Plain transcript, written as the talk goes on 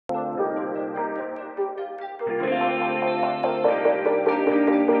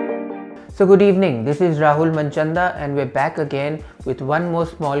So good evening, this is Rahul Manchanda and we're back again with one more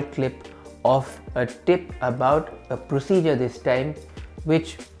small clip of a tip about a procedure this time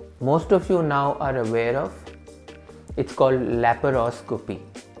which most of you now are aware of. It's called laparoscopy,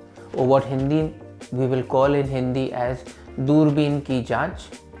 or what Hindi we will call in Hindi as दूरबीन की जांच,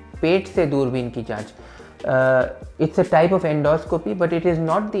 पेट से दूरबीन की जांच. It's a type of endoscopy, but it is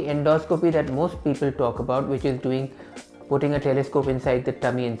not the endoscopy that most people talk about, which is putting a telescope inside the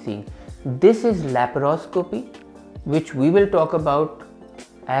tummy and seeing. This is laparoscopy, which we will talk about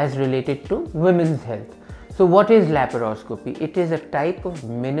as related to women's health. So what is laparoscopy? It is a type of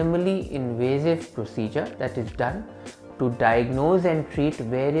minimally invasive procedure that is done to diagnose and treat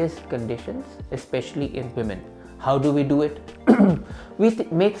various conditions, especially in women. How do we do it? We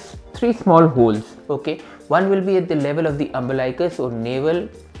make three small holes. Okay, one will be at the level of the umbilicus or navel,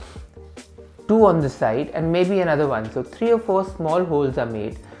 two on the side, and maybe another one. So 3 or 4 small holes are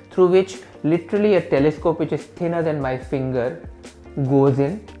made through which literally a telescope which is thinner than my finger goes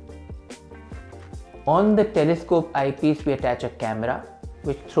in. On the telescope eyepiece we attach a camera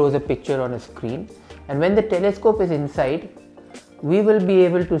which throws a picture on a screen, and when the telescope is inside, we will be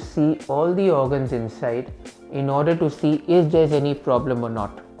able to see all the organs inside in order to see if there's any problem or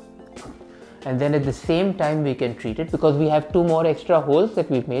not. And then at the same time we can treat it, because we have 2 more extra holes that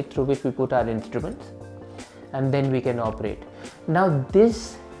we've made through which we put our instruments, and then we can operate. Now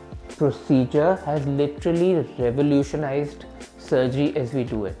this procedure has literally revolutionized surgery as we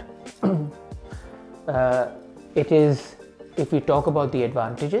do it. It is, if we talk about the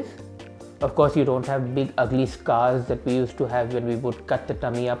advantages, of course you don't have big ugly scars that we used to have when we would cut the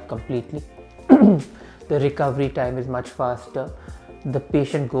tummy up completely. The recovery time is much faster. The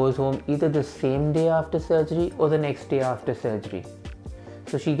patient goes home either the same day after surgery or the next day after surgery.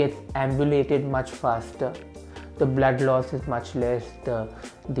 So she gets ambulated much faster. The blood loss is much less.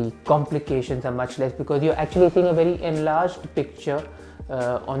 The complications are much less, because you're actually seeing a very enlarged picture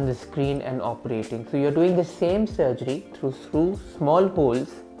on the screen and operating. So you're doing the same surgery through small holes.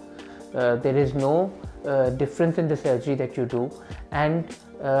 There is no difference in the surgery that you do, and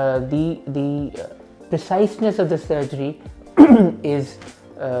the preciseness of the surgery is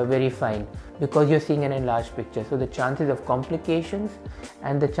very fine, because you're seeing an enlarged picture. So the chances of complications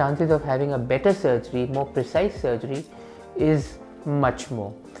and the chances of having a better surgery, more precise surgery, is much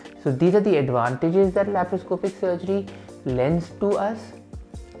more. So these are the advantages that laparoscopic surgery lends to us.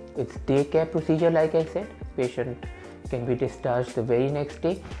 It's day care procedure, like I said. Patient can be discharged the very next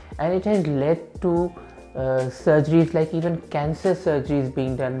day, and it has led to surgeries like even cancer surgeries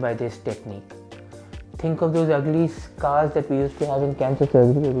being done by this technique. Think of those ugly scars that we used to have in cancer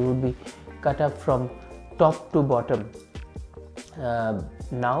surgery, where we would be cut up from top to bottom.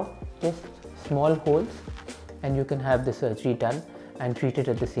 Now just small holes and you can have the surgery done and treat it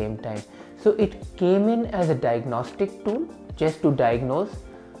at the same time. So it came in as a diagnostic tool, just to diagnose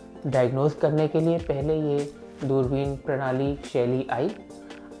करने के लिए पहले ये दूरबीन प्रणाली शैली आई.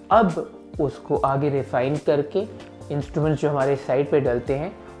 अब उसको आगे रिफाइन करके इंस्ट्रूमेंट्स जो हमारे साइड पे डलते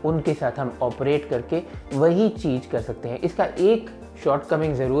हैं उनके साथ हम ऑपरेट करके वही चीज़ कर सकते हैं. इसका एक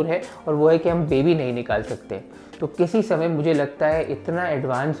शॉर्टकमिंग ज़रूर है, और वो है कि हम बेबी नहीं निकाल सकते. तो किसी समय मुझे लगता है इतना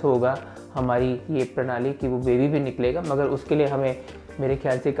एडवांस होगा हमारी ये प्रणाली कि वो बेबी भी निकलेगा, मगर उसके लिए हमें मेरे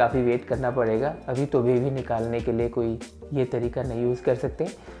ख्याल से काफ़ी वेट करना पड़ेगा. अभी तो बेबी निकालने के लिए कोई ये तरीका नहीं यूज़ कर सकते,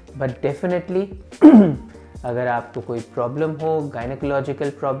 बट डेफिनेटली अगर आपको कोई प्रॉब्लम हो, gynaecological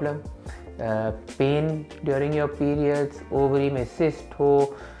problem, pen during your periods, ovary में सिस्ट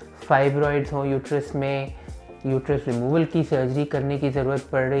हो, फाइब्रॉइड्स हो यूट्रस में, यूट्रस रिमूवल की सर्जरी करने की ज़रूरत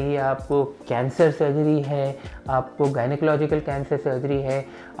पड़ रही है आपको, कैंसर सर्जरी है, आपको गायनेकोलॉजिकल कैंसर सर्जरी है,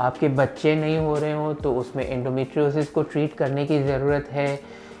 आपके बच्चे नहीं हो रहे हो तो उसमें एंडोमेट्रियोसिस को ट्रीट करने की ज़रूरत है,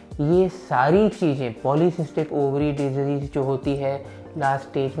 ये सारी चीज़ें, पॉलीसिस्टिक ओवरी डिजीज़ जो होती है लास्ट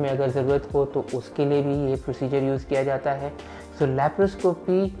स्टेज में अगर ज़रूरत हो तो उसके लिए भी ये प्रोसीजर यूज़ किया जाता है. सो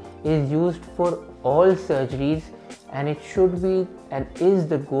laparoscopy is used for all surgeries, and it should be and is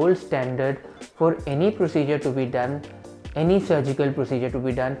the gold standard for any procedure to be done, any surgical procedure to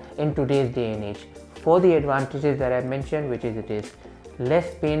be done in today's day and age, for the advantages that I mentioned, which is it is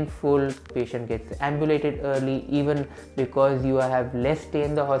less painful, patient gets ambulated early, even because you have less stay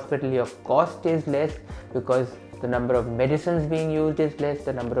in the hospital, your cost is less because the number of medicines being used is less,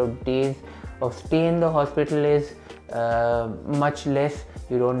 the number of days of stay in the hospital is much less.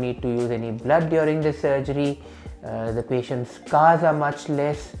 You don't need to use any blood during the surgery. The patient's scars are much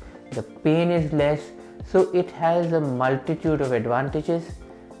less, the pain is less. So it has a multitude of advantages,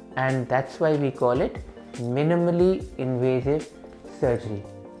 and that's why we call it minimally invasive surgery.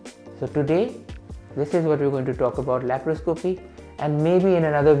 So today, this is what we're going to talk about, laparoscopy, and maybe in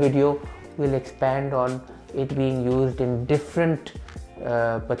another video we'll expand on it being used in different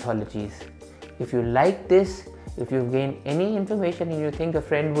pathologies. If you like this, if you've gained any information and you think a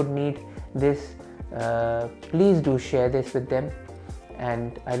friend would need this, please do share this with them,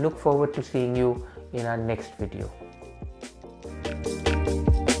 and I look forward to seeing you in our next video.